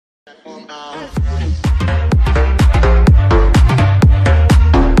Hey,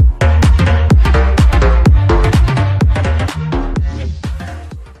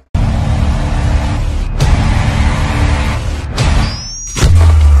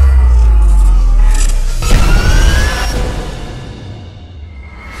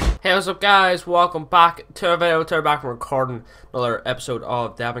 what's up guys, welcome back to a video. We're back from recording another episode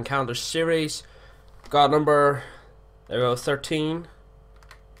of the Advent Calendar series. Got number, there we go, 13.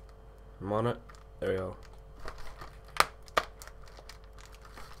 I'm on it, there we go.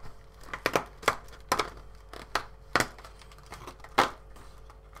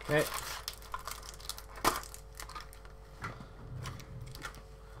 Okay.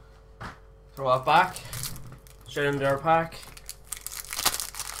 Throw that back, straight into our pack.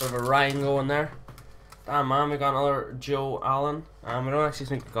 Bit of a Ryan going there. Damn man, we got another Joe Allen. We don't actually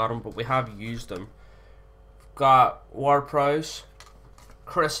think we got him, but we have used him. Got Ward Prowse,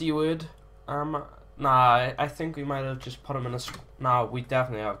 Chrissy Wood. Nah, I think we might have just put him in a. Nah, we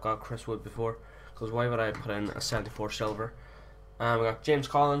definitely have got Chris Wood before. Because why would I put in a 74 silver? We got James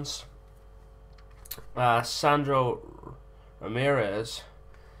Collins, Sandro Ramirez.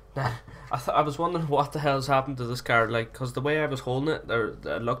 I was wondering what the hell's happened to this card, like, because the way I was holding it,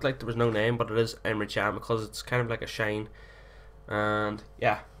 it looked like there was no name, but it is Emery Chan because it's kind of like a shine. And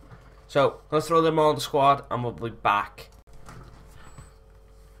yeah, so let's throw them all in the squad and we'll be back.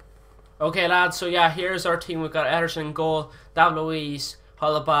 Okay lads, so yeah, here's our team. We've got Ederson in goal, David Luiz,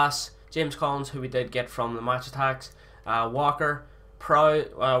 Holebas, James Collins, who we did get from the match attacks, Walker,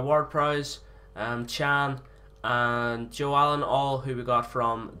 Ward Prowse, Chan, and Joe Allen, all who we got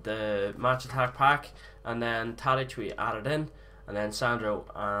from the match attack pack, and then Tadic we added in, and then Sandro,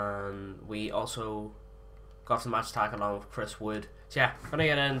 and we also got some match attack along with Chris Wood. So yeah, gonna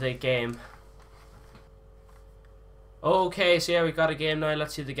get into the game. Okay, so yeah, we got a game now.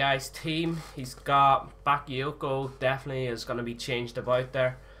 Let's see the guy's team. He's got Bakayoko, definitely is gonna be changed about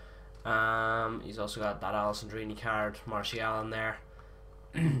there. He's also got that Alessandrini card, Martial in there.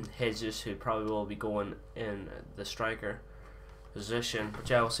 Jesus, who probably will be going in the striker position. But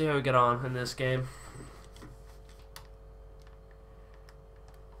yeah, we'll see how we get on in this game.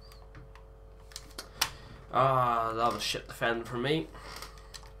 That was shit defending for me.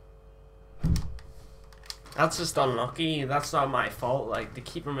 That's just unlucky. That's not my fault. Like, the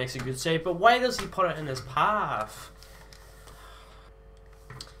keeper makes a good save, but why does he put it in his path?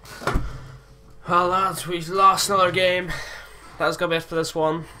 Well lads, we've lost another game. That's gonna be it for this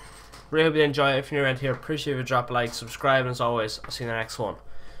one. Really hope you enjoy it. If you're around here, appreciate if you drop a like, subscribe, and as always, I'll see you in the next one.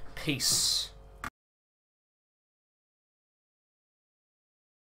 Peace.